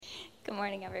Good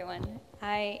morning, everyone.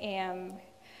 I am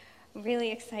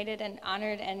really excited and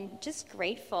honored and just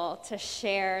grateful to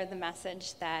share the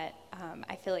message that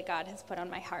I feel like God has put on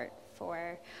my heart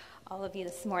for all of you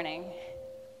this morning.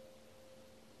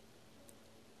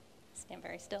 Stand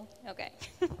very still? Okay.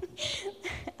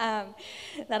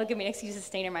 That'll give me an excuse to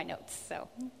stay near my notes, so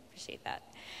appreciate that.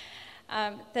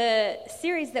 The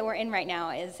series that we're in right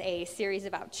now is a series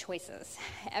about choices.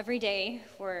 Every day,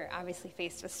 we're obviously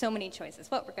faced with so many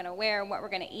choices: what we're going to wear, what we're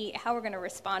going to eat, how we're going to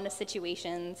respond to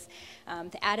situations,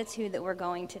 the attitude that we're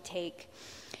going to take.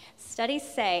 Studies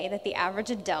say that the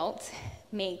average adult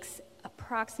makes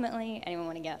approximately, anyone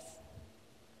want to guess?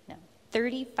 No,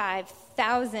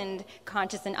 35,000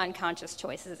 conscious and unconscious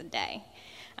choices a day.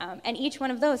 And each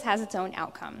one of those has its own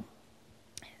outcome.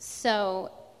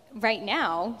 So right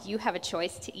now, you have a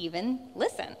choice to even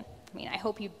listen. I mean, I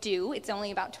hope you do. It's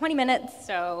only about 20 minutes,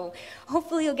 so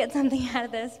hopefully you'll get something out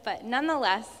of this. But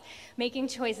nonetheless, making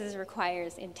choices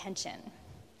requires intention.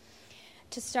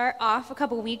 To start off, a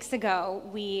couple weeks ago,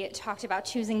 we talked about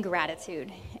choosing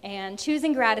gratitude. And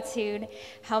choosing gratitude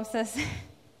helps us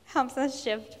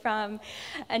shift from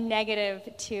a negative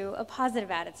to a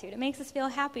positive attitude. It makes us feel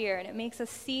happier, and it makes us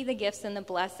see the gifts and the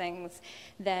blessings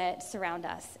that surround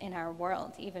us in our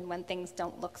world, even when things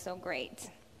don't look so great.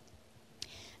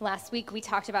 Last week, we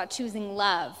talked about choosing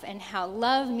love and how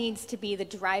love needs to be the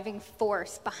driving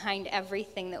force behind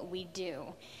everything that we do.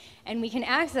 And we can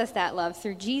access that love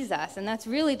through Jesus, and that's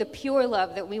really the pure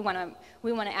love that we want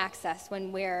to access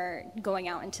when we're going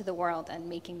out into the world and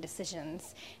making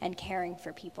decisions and caring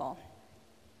for people.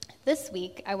 This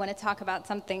week, I want to talk about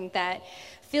something that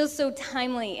feels so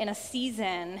timely in a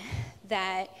season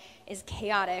that is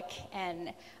chaotic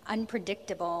and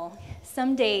unpredictable.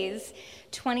 Some days,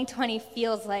 2020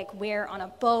 feels like we're on a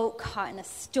boat caught in a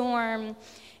storm,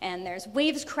 and there's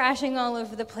waves crashing all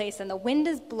over the place, and the wind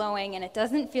is blowing, and it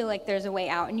doesn't feel like there's a way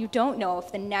out, and you don't know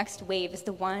if the next wave is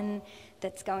the one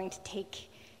that's going to take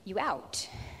you out.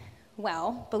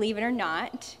 Well, believe it or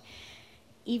not,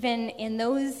 even in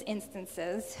those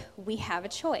instances, we have a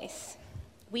choice.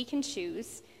 We can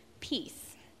choose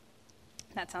peace.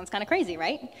 That sounds kind of crazy,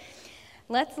 right?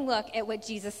 Let's look at what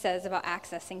Jesus says about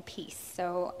accessing peace.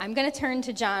 So I'm going to turn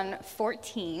to John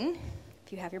 14,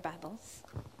 if you have your Bibles.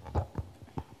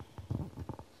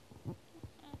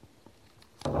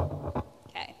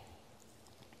 Okay.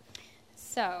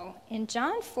 So in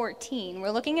John 14,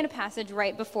 we're looking at a passage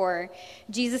right before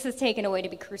Jesus is taken away to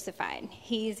be crucified.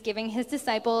 He's giving his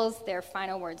disciples their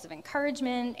final words of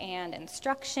encouragement and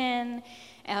instruction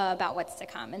about what's to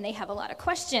come, and they have a lot of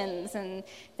questions, and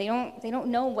they don't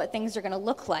know what things are going to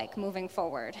look like moving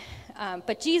forward.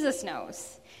 But Jesus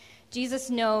knows. Jesus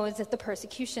knows that the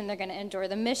persecution they're going to endure,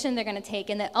 the mission they're going to take,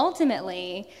 and that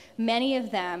ultimately many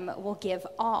of them will give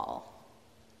all.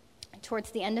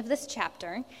 Towards the end of this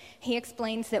chapter, he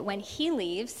explains that when he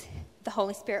leaves, the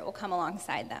Holy Spirit will come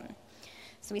alongside them.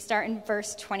 So we start in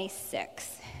verse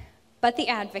 26. But the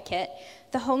Advocate,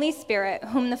 the Holy Spirit,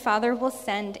 whom the Father will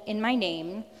send in my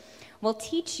name, will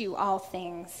teach you all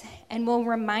things and will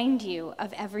remind you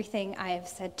of everything I have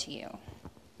said to you.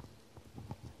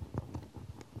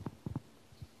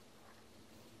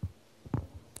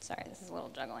 Sorry, this is a little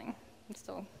juggling. I'm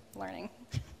still learning.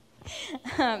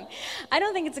 I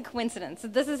don't think it's a coincidence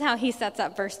that this is how he sets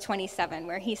up verse 27,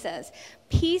 where he says,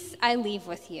 "Peace I leave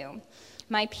with you.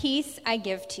 My peace I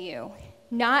give to you.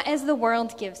 Not as the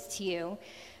world gives to you,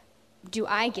 do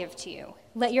I give to you.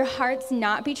 Let your hearts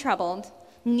not be troubled,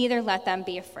 neither let them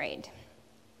be afraid.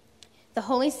 The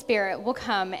Holy Spirit will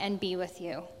come and be with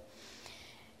you."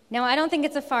 Now, I don't think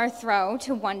it's a far throw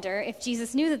to wonder if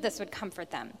Jesus knew that this would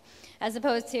comfort them, as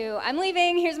opposed to, I'm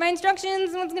leaving, here's my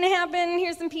instructions, what's going to happen,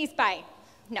 here's some peace, bye.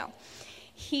 No.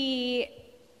 He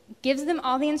gives them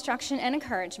all the instruction and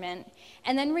encouragement,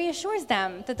 and then reassures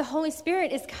them that the Holy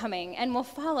Spirit is coming and will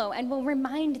follow and will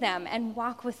remind them and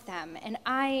walk with them. And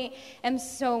I am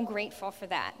so grateful for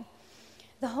that.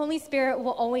 The Holy Spirit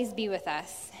will always be with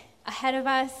us, ahead of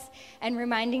us, and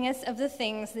reminding us of the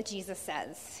things that Jesus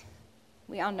says.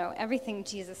 We all know everything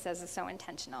Jesus says is so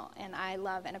intentional, and I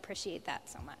love and appreciate that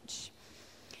so much.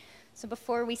 So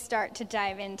before we start to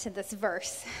dive into this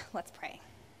verse, let's pray.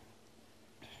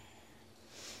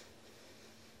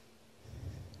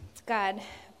 God,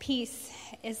 peace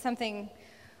is something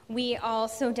we all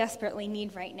so desperately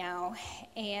need right now.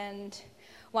 And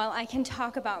while I can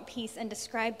talk about peace and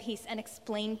describe peace and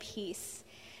explain peace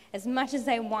as much as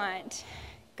I want,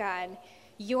 God,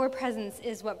 your presence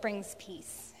is what brings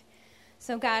peace.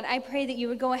 So God, I pray that you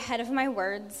would go ahead of my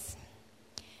words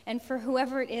And for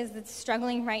whoever it is that's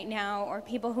struggling right now, or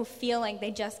people who feel like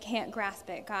they just can't grasp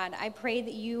it, God, I pray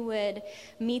that you would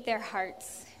meet their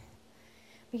hearts.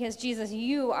 Because Jesus,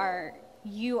 you are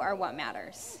what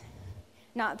matters.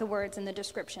 Not the words and the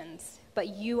descriptions, but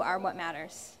you are what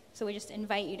matters. So we just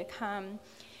invite you to come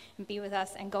and be with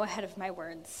us and go ahead of my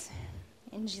words.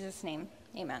 In Jesus' name,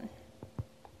 amen.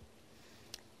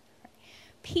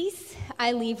 Peace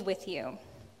I leave with you.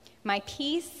 My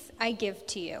peace I give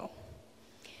to you.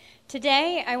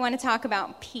 Today, I want to talk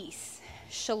about peace,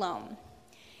 shalom.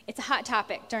 It's a hot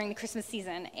topic during the Christmas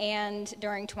season and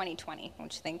during 2020,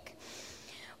 don't you think?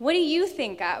 What do you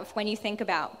think of when you think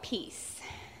about peace?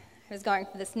 I was going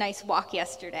for this nice walk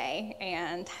yesterday,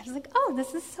 and I was like, oh,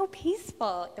 this is so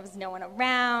peaceful. There was no one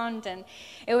around, and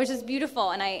it was just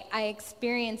beautiful, and I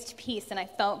experienced peace, and I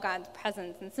felt God's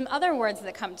presence. And some other words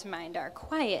that come to mind are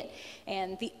quiet,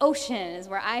 and the ocean is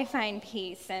where I find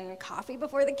peace, and coffee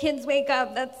before the kids wake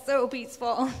up, that's so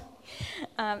peaceful,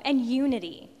 and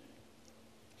unity.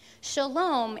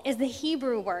 Shalom is the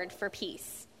Hebrew word for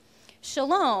peace.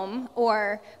 Shalom,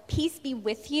 or peace be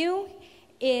with you,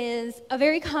 is a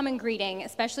very common greeting,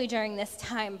 especially during this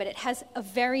time, but it has a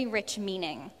very rich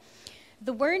meaning.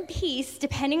 The word peace,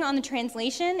 depending on the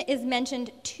translation, is mentioned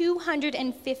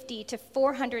 250 to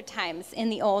 400 times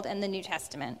in the Old and the New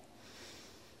Testament.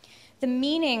 The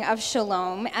meaning of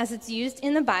shalom, as it's used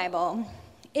in the Bible,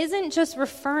 isn't just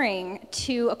referring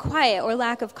to a quiet or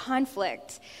lack of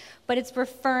conflict, but it's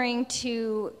referring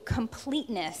to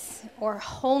completeness or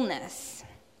wholeness.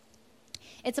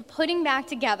 It's a putting back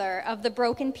together of the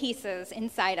broken pieces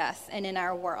inside us and in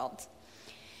our world.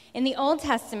 In the Old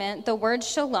Testament, the word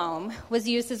shalom was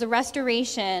used as a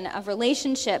restoration of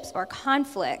relationships or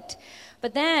conflict.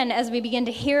 But then, as we begin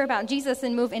to hear about Jesus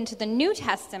and move into the New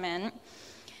Testament,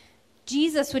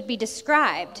 Jesus would be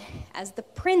described as the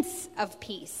Prince of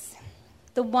Peace,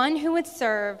 the one who would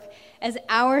serve as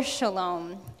our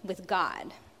shalom with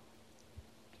God.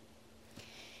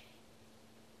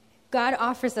 God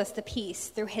offers us the peace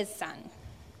through his Son,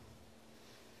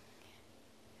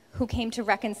 who came to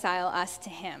reconcile us to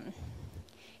him.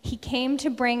 He came to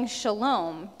bring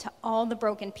shalom to all the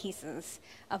broken pieces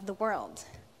of the world,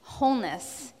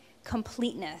 wholeness,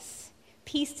 completeness,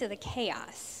 peace to the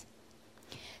chaos.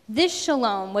 This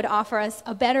shalom would offer us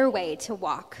a better way to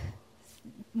walk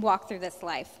through this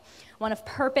life, one of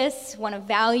purpose, one of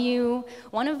value,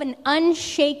 one of an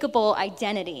unshakable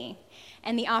identity,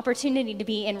 and the opportunity to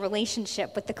be in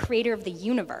relationship with the creator of the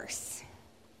universe.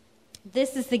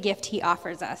 This is the gift he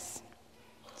offers us.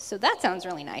 So that sounds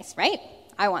really nice, right?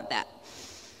 I want that.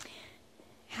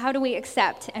 How do we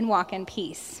accept and walk in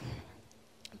peace?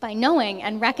 By knowing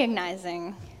and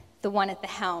recognizing the one at the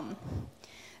helm.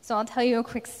 So I'll tell you a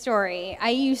quick story. I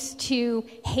used to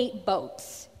hate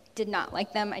boats. Did not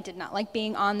like them. I did not like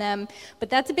being on them. But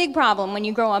that's a big problem when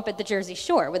you grow up at the Jersey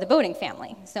Shore with a boating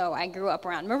family. So I grew up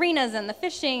around marinas and the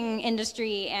fishing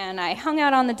industry, and I hung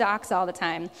out on the docks all the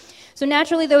time. So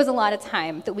naturally, there was a lot of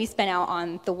time that we spent out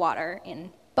on the water in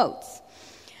boats.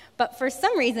 But for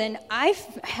some reason, I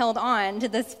held on to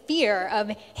this fear of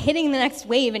hitting the next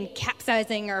wave and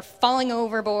capsizing or falling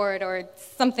overboard or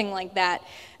something like that,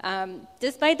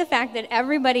 despite the fact that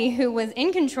everybody who was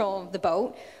in control of the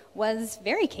boat was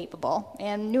very capable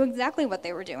and knew exactly what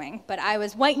they were doing. But I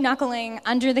was white-knuckling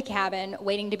under the cabin,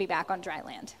 waiting to be back on dry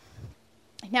land.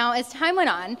 Now, as time went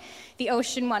on, the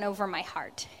ocean won over my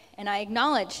heart, and I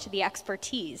acknowledged the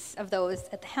expertise of those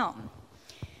at the helm.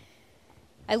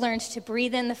 I learned to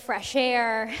breathe in the fresh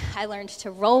air. I learned to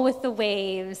roll with the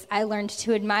waves. I learned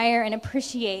to admire and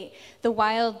appreciate the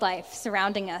wildlife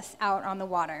surrounding us out on the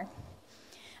water.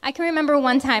 I can remember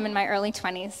one time in my early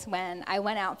 20s when I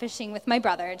went out fishing with my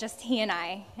brother, just he and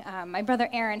I. My brother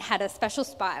Aaron had a special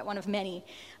spot, one of many,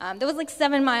 that was like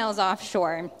 7 miles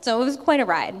offshore, so it was quite a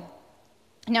ride.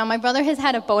 Now, my brother has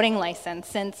had a boating license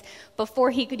since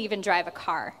before he could even drive a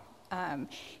car.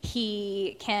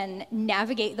 He can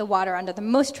navigate the water under the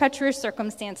most treacherous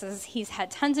circumstances. He's had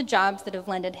tons of jobs that have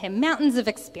lended him mountains of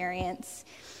experience,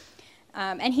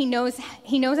 and he knows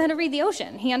how to read the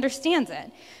ocean. He understands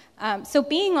it. So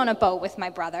being on a boat with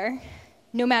my brother,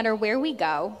 no matter where we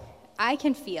go, I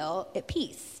can feel at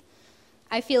peace.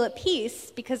 I feel at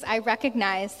peace because I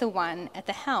recognize the one at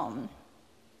the helm.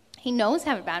 He knows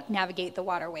how to navigate the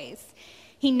waterways.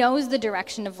 He knows the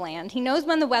direction of land. He knows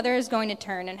when the weather is going to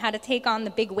turn and how to take on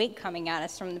the big weight coming at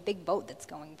us from the big boat that's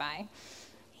going by.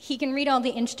 He can read all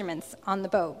the instruments on the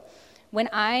boat. When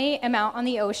I am out on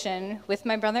the ocean with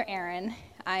my brother Aaron,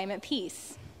 I am at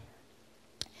peace.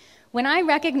 When I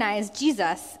recognize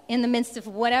Jesus in the midst of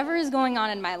whatever is going on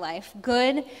in my life,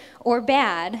 good or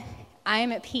bad, I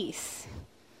am at peace.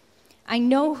 I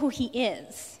know who he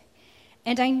is,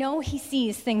 and I know he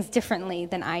sees things differently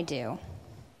than I do.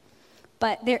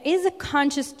 But there is a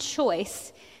conscious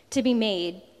choice to be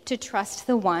made to trust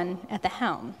the one at the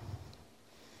helm.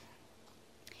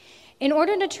 In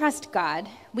order to trust God,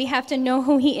 we have to know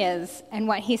who he is and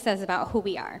what he says about who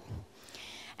we are.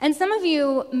 And some of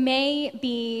you may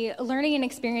be learning and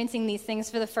experiencing these things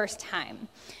for the first time.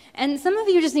 And some of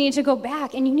you just need to go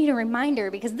back and you need a reminder,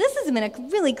 because this has been a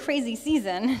really crazy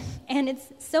season, and it's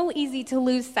so easy to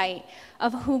lose sight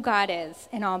of who God is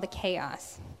in all the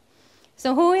chaos.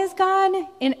 So who is God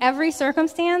in every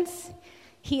circumstance?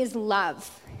 He is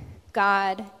love.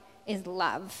 God is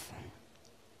love.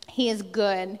 He is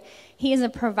good. He is a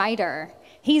provider.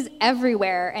 He's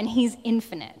everywhere, and he's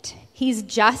infinite. He's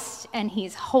just, and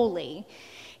he's holy.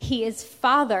 He is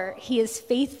Father. He is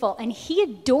faithful, and he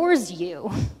adores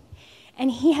you. And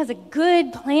he has a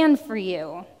good plan for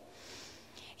you.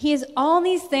 He is all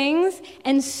these things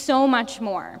and so much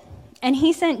more. And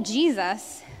he sent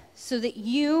Jesus so that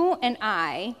you and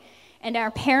I and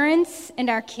our parents and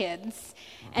our kids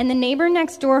and the neighbor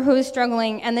next door who is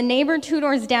struggling and the neighbor 2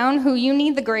 doors down who you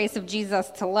need the grace of Jesus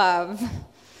to love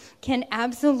can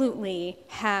absolutely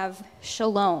have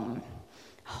shalom,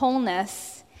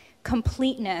 wholeness,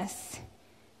 completeness,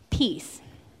 peace.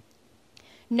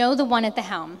 Know the one at the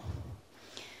helm.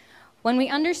 When we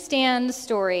understand the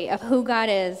story of who God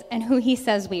is and who he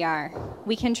says we are,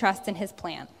 we can trust in his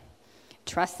plan.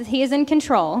 Trust that he is in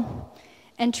control,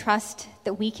 and trust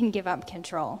that we can give up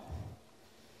control.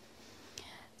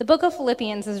 The book of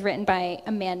Philippians is written by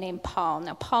a man named Paul.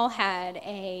 Now, Paul had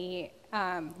a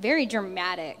very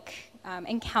dramatic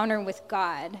encounter with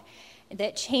God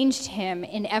that changed him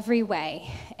in every way.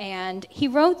 And he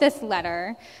wrote this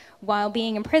letter while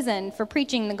being imprisoned for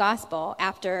preaching the gospel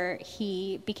after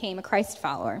he became a Christ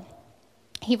follower.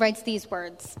 He writes these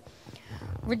words: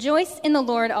 "Rejoice in the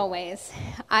Lord always.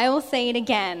 I will say it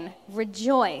again,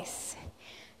 rejoice.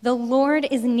 The Lord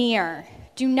is near.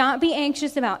 Do not be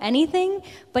anxious about anything,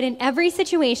 but in every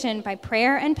situation, by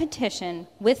prayer and petition,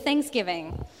 with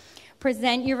thanksgiving,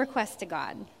 present your requests to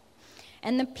God.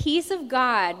 And the peace of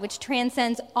God, which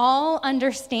transcends all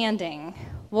understanding,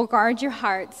 will guard your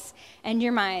hearts and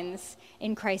your minds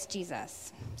in Christ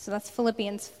Jesus." So that's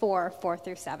Philippians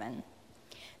 4:4-7.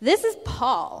 This is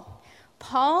Paul.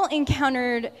 Paul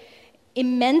encountered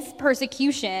immense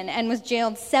persecution and was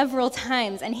jailed several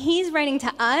times, and he's writing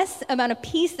to us about a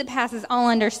peace that passes all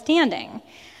understanding.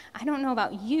 I don't know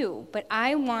about you, but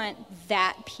I want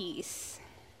that peace.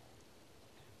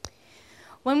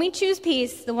 When we choose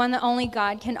peace, the one that only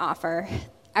God can offer,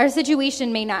 our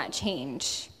situation may not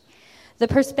change. The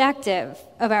perspective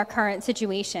of our current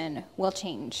situation will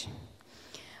change.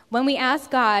 When we ask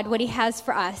God what he has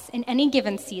for us in any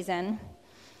given season,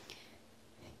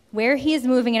 where he is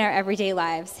moving in our everyday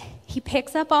lives, he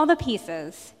picks up all the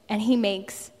pieces and he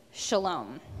makes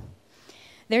shalom.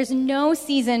 There's no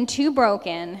season too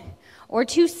broken or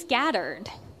too scattered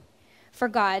for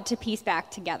God to piece back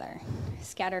together.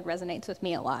 Scattered resonates with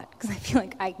me a lot because I feel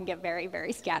like I can get very,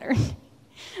 very scattered.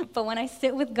 But when I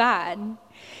sit with God,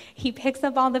 he picks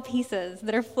up all the pieces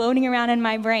that are floating around in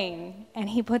my brain and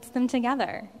he puts them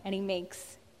together and he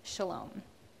makes shalom.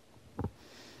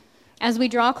 As we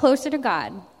draw closer to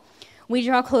God, we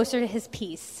draw closer to his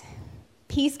peace.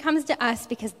 Peace comes to us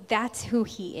because that's who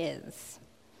he is.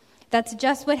 That's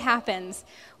just what happens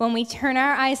when we turn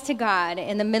our eyes to God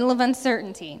in the middle of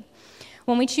uncertainty.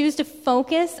 When we choose to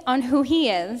focus on who he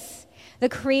is, the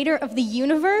creator of the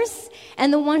universe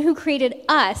and the one who created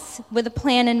us with a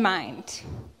plan in mind,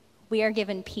 we are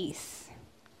given peace.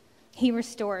 He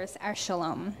restores our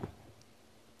shalom.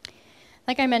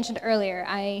 Like I mentioned earlier,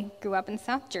 I grew up in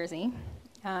South Jersey,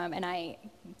 and I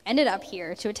ended up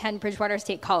here to attend Bridgewater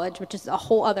State College, which is a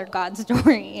whole other God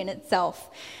story in itself.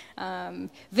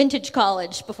 Vintage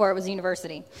college before it was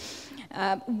university.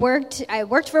 I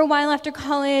worked for a while after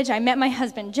college. I met my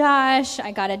husband, Josh.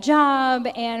 I got a job,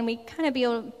 and we kind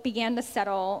of began to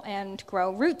settle and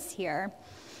grow roots here.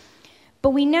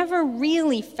 But we never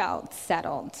really felt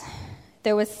settled.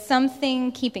 There was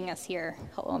something keeping us here.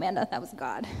 Hello, Amanda. That was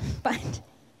God. But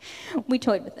we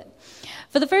toyed with it.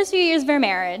 For the first few years of our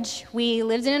marriage, we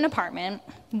lived in an apartment,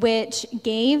 which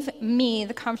gave me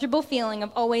the comfortable feeling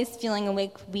of always feeling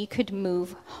like we could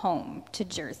move home to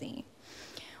Jersey.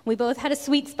 We both had a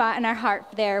sweet spot in our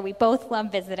heart there. We both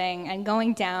loved visiting and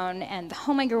going down and the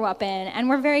home I grew up in, and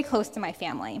we're very close to my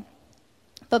family.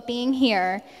 But being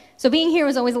here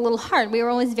was always a little hard. We were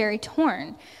always very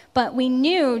torn. But we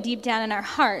knew deep down in our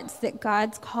hearts that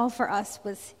God's call for us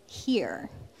was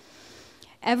here.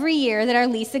 Every year that our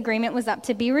lease agreement was up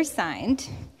to be re-signed,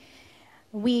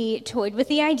 we toyed with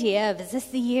the idea of, is this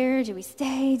the year? Do we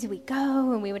stay? Do we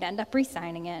go? And we would end up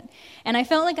re-signing it. And I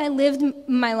felt like I lived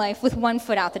my life with one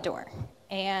foot out the door.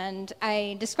 And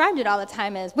I described it all the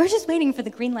time as, we're just waiting for the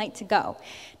green light to go.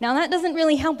 Now, that doesn't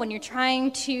really help when you're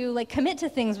trying to commit to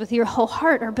things with your whole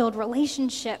heart or build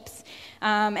relationships.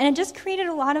 And it just created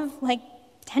a lot of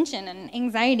tension and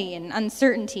anxiety and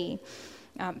uncertainty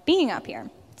being up here.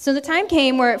 So the time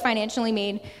came where it financially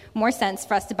made more sense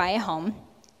for us to buy a home.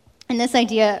 And this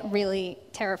idea really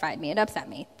terrified me. It upset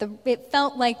me. It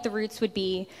felt like the roots would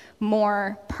be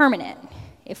more permanent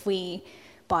if we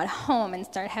bought a home and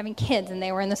started having kids and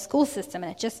they were in the school system,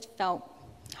 and it just felt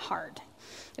hard.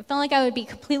 It felt like I would be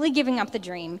completely giving up the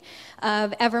dream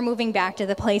of ever moving back to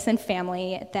the place and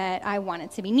family that I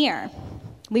wanted to be near.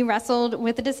 We wrestled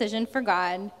with the decision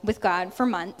with God for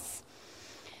months.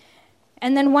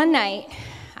 And then one night,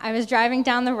 I was driving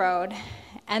down the road,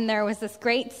 and there was this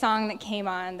great song that came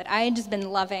on that I had just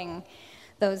been loving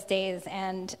those days.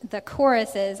 And the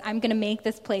chorus is, I'm going to make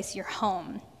this place your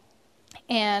home.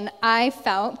 And I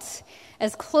felt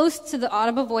as close to the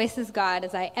audible voice of God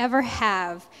as I ever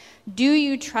have. Do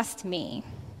you trust me?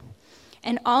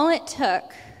 And all it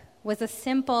took was a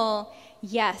simple,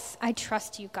 yes, I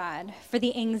trust you, God, for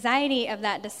the anxiety of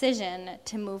that decision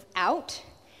to move out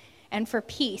and for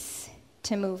peace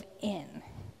to move in.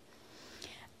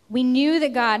 We knew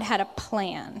that God had a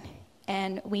plan,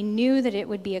 and we knew that it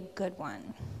would be a good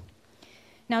one.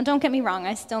 Now, don't get me wrong,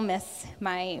 I still miss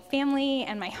my family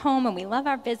and my home, and we love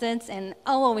our visits, and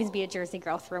I'll always be a Jersey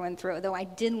girl through and through, though I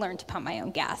did learn to pump my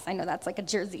own gas. I know that's a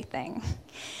Jersey thing.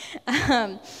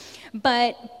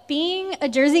 But being a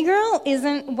Jersey girl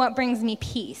isn't what brings me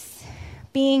peace.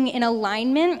 Being in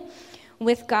alignment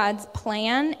with God's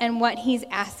plan and what he's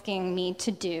asking me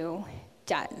to do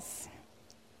does.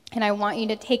 And I want you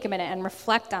to take a minute and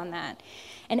reflect on that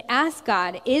and ask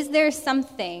God, is there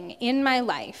something in my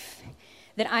life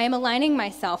that I am aligning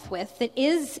myself with that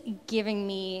is giving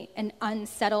me an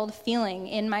unsettled feeling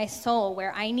in my soul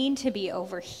where I need to be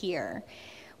over here,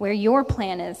 where your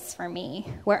plan is for me,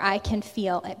 where I can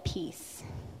feel at peace?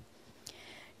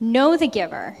 Know the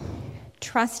giver.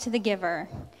 Trust the giver.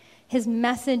 His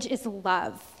message is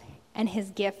love, and his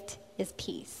gift is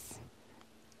peace.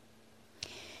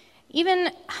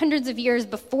 Even hundreds of years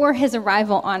before his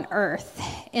arrival on earth,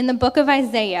 in the book of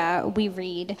Isaiah, we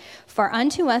read, "For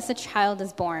unto us a child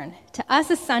is born, to us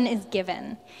a son is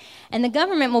given, and the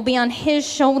government will be on his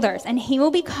shoulders, and he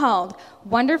will be called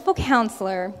Wonderful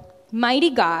Counselor, Mighty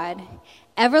God,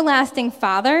 Everlasting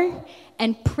Father,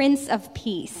 and Prince of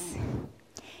Peace."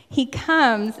 He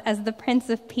comes as the Prince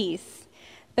of Peace,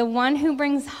 the one who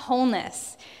brings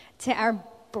wholeness to our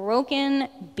broken,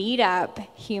 beat-up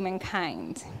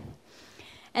humankind.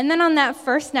 And then on that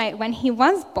first night when he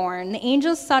was born, the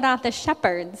angels sought out the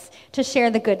shepherds to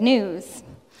share the good news.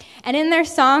 And in their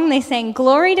song, they sang,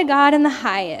 "Glory to God in the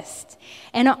highest,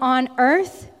 and on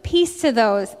earth, peace to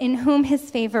those in whom his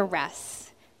favor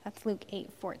rests." That's Luke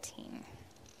 8:14.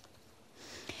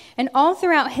 And all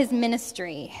throughout his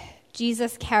ministry,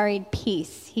 Jesus carried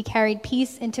peace. He carried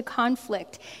peace into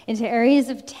conflict, into areas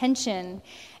of tension,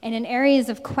 and in areas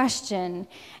of question,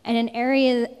 and in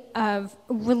areas of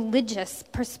religious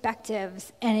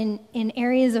perspectives, and in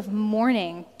areas of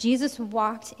mourning. Jesus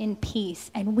walked in peace,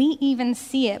 and we even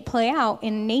see it play out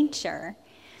in nature.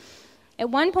 At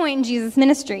one point in Jesus'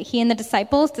 ministry, he and the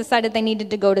disciples decided they needed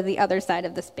to go to the other side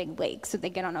of this big lake. So they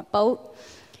get on a boat,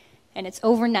 and it's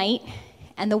overnight,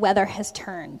 and the weather has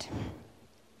turned.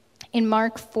 In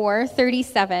Mark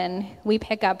 4:37, we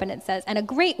pick up and it says, "And a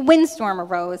great windstorm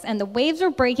arose, and the waves were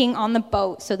breaking on the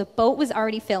boat, so the boat was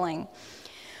already filling.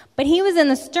 But he was in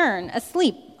the stern,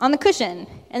 asleep on the cushion.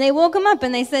 And they woke him up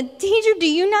and they said, 'Teacher, do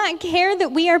you not care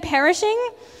that we are perishing?'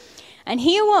 And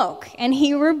he awoke, and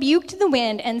he rebuked the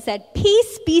wind and said,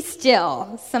 'Peace, be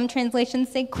still.'" Some translations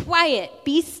say, "Quiet,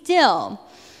 be still."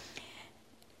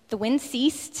 The wind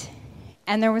ceased,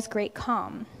 and there was great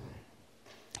calm.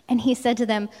 And he said to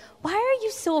them, "Why are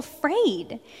you so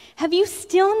afraid? Have you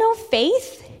still no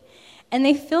faith?" And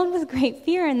they filled with great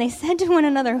fear, and they said to one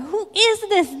another, "Who is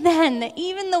this then, that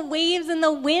even the waves and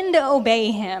the wind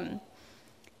obey him?"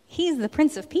 He's the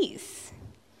Prince of Peace.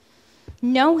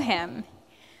 Know him,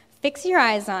 fix your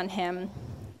eyes on him,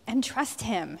 and trust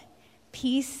him.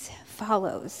 Peace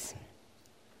follows.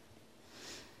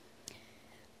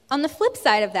 On the flip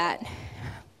side of that,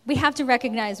 we have to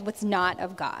recognize what's not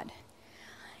of God.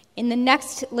 In the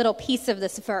next little piece of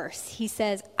this verse, he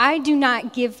says, "I do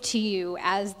not give to you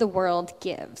as the world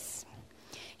gives."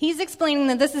 He's explaining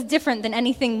that this is different than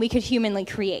anything we could humanly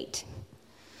create.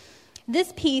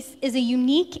 This peace is a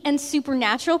unique and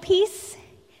supernatural peace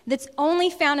that's only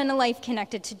found in a life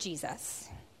connected to Jesus.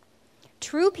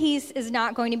 True peace is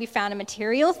not going to be found in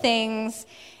material things,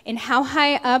 in how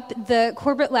high up the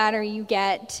corporate ladder you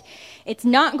get. It's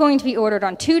not going to be ordered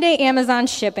on 2-day Amazon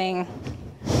shipping.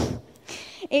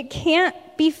 It can't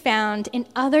be found in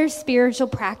other spiritual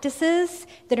practices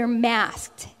that are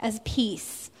masked as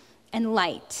peace and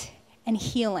light and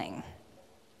healing.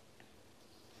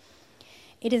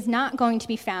 It is not going to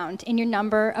be found in your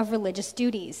number of religious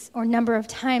duties or number of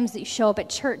times that you show up at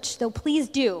church, though please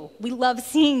do. We love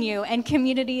seeing you, and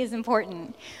community is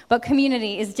important. But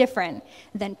community is different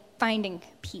than finding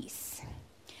peace.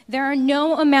 There are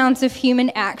no amounts of human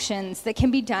actions that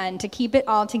can be done to keep it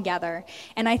all together.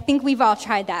 And I think we've all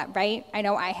tried that, right? I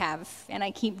know I have, and I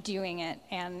keep doing it.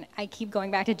 And I keep going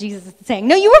back to Jesus and saying,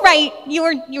 no, you were right.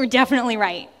 You were definitely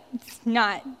right.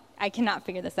 I cannot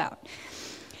figure this out.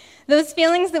 Those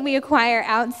feelings that we acquire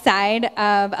outside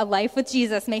of a life with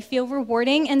Jesus may feel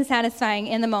rewarding and satisfying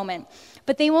in the moment,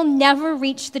 but they will never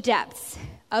reach the depths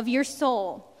of your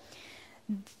soul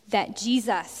that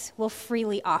Jesus will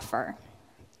freely offer.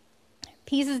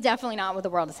 Peace is definitely not what the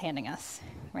world is handing us,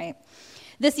 right?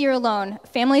 This year alone,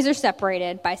 families are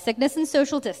separated by sickness and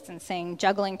social distancing,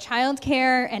 juggling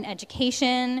childcare and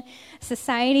education.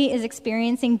 Society is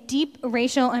experiencing deep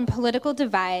racial and political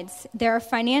divides. There are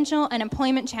financial and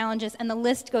employment challenges, and the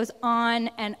list goes on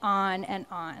and on and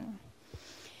on.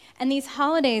 And these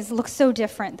holidays look so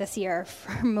different this year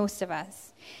for most of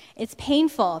us. It's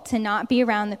painful to not be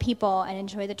around the people and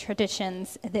enjoy the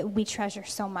traditions that we treasure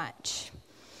so much.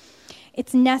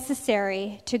 It's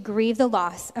necessary to grieve the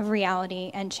loss of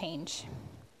reality and change.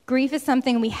 Grief is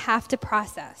something we have to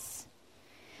process,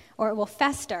 or it will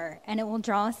fester and it will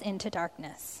draw us into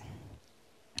darkness.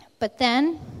 But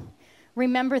then,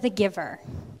 remember the giver.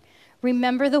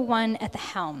 Remember the one at the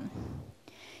helm.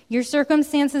 Your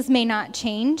circumstances may not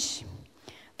change,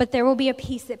 but there will be a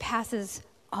peace that passes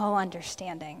all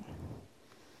understanding.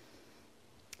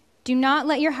 Do not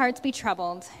let your hearts be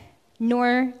troubled,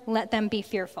 nor let them be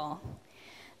fearful.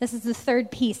 This is the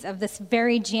third piece of this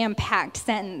very jam-packed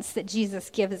sentence that Jesus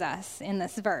gives us in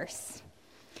this verse.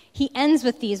 He ends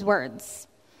with these words.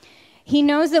 He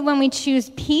knows that when we choose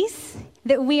peace,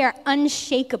 that we are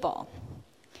unshakable.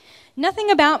 Nothing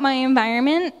about my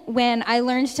environment when I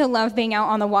learned to love being out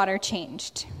on the water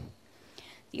changed.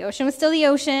 The ocean was still the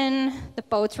ocean. The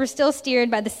boats were still steered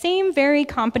by the same very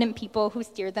competent people who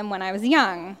steered them when I was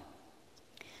young.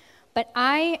 But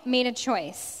I made a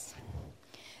choice.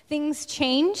 Things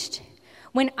changed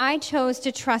when I chose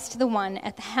to trust the one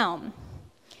at the helm.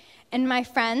 And my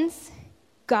friends,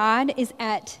 God is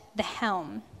at the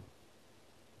helm.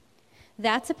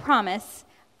 That's a promise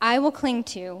I will cling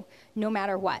to no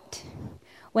matter what.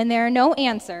 When there are no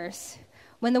answers,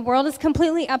 when the world is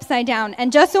completely upside down,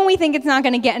 and just when we think it's not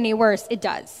going to get any worse, it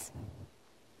does.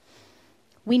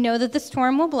 We know that the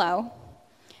storm will blow,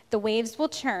 the waves will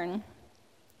churn,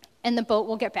 and the boat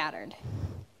will get battered.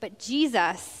 But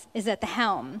Jesus is at the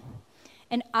helm,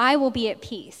 and I will be at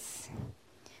peace.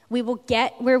 We will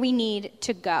get where we need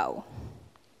to go.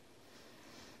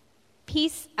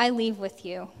 Peace I leave with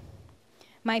you.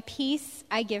 My peace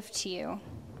I give to you.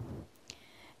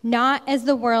 Not as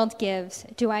the world gives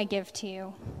do I give to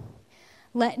you.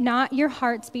 Let not your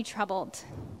hearts be troubled,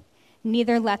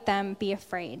 neither let them be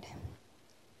afraid.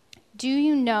 Do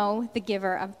you know the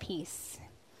giver of peace?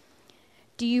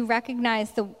 Do you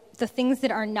recognize the things that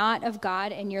are not of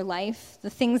God in your life, the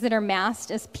things that are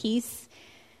masked as peace?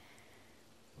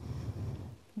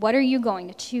 What are you going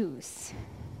to choose?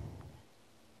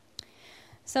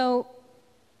 So,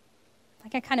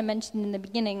 like I kind of mentioned in the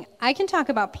beginning, I can talk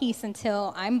about peace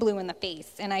until I'm blue in the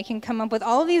face, and I can come up with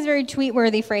all of these very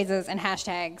tweet-worthy phrases and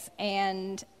hashtags,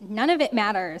 and none of it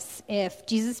matters if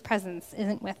Jesus' presence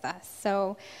isn't with us.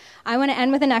 So I want to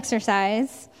end with an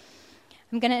exercise.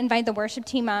 I'm going to invite the worship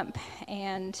team up,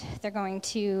 and they're going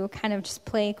to kind of just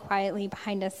play quietly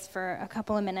behind us for a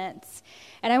couple of minutes.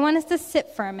 And I want us to sit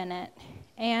for a minute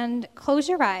and close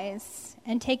your eyes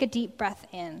and take a deep breath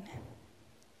in.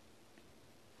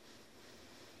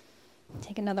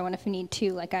 Take another one if you need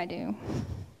to, like I do.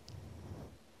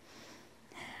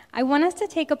 I want us to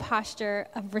take a posture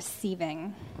of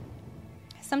receiving.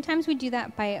 Sometimes we do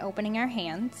that by opening our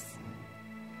hands,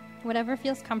 whatever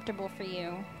feels comfortable for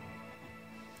you.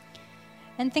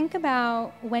 And think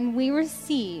about when we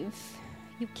receive,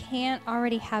 you can't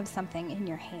already have something in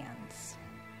your hands.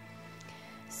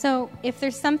 So if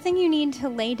there's something you need to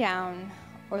lay down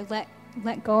or let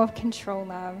go of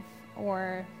control of,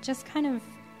 or just kind of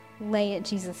lay at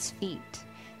Jesus' feet,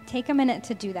 take a minute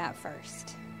to do that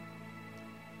first.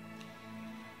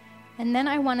 And then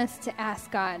I want us to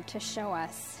ask God to show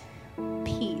us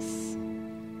peace.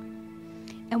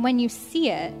 And when you see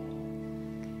it,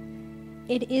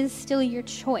 it is still your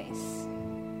choice.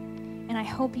 And I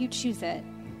hope you choose it.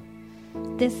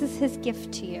 This is his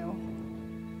gift to you.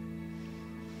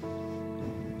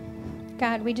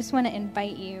 God, we just want to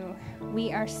invite you.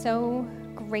 We are so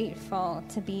grateful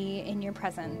to be in your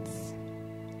presence.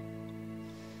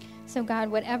 So God,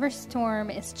 whatever storm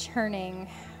is churning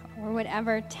or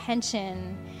whatever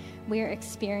tension we're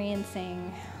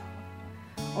experiencing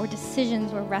or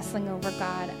decisions we're wrestling over,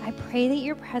 God, I pray that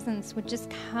your presence would just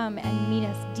come and meet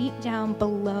us deep down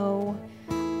below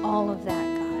all of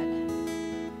that, God.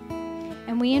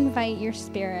 And we invite your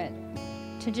Spirit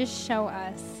to just show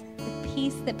us the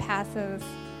peace that passes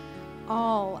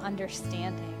all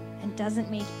understanding and doesn't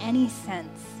make any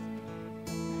sense.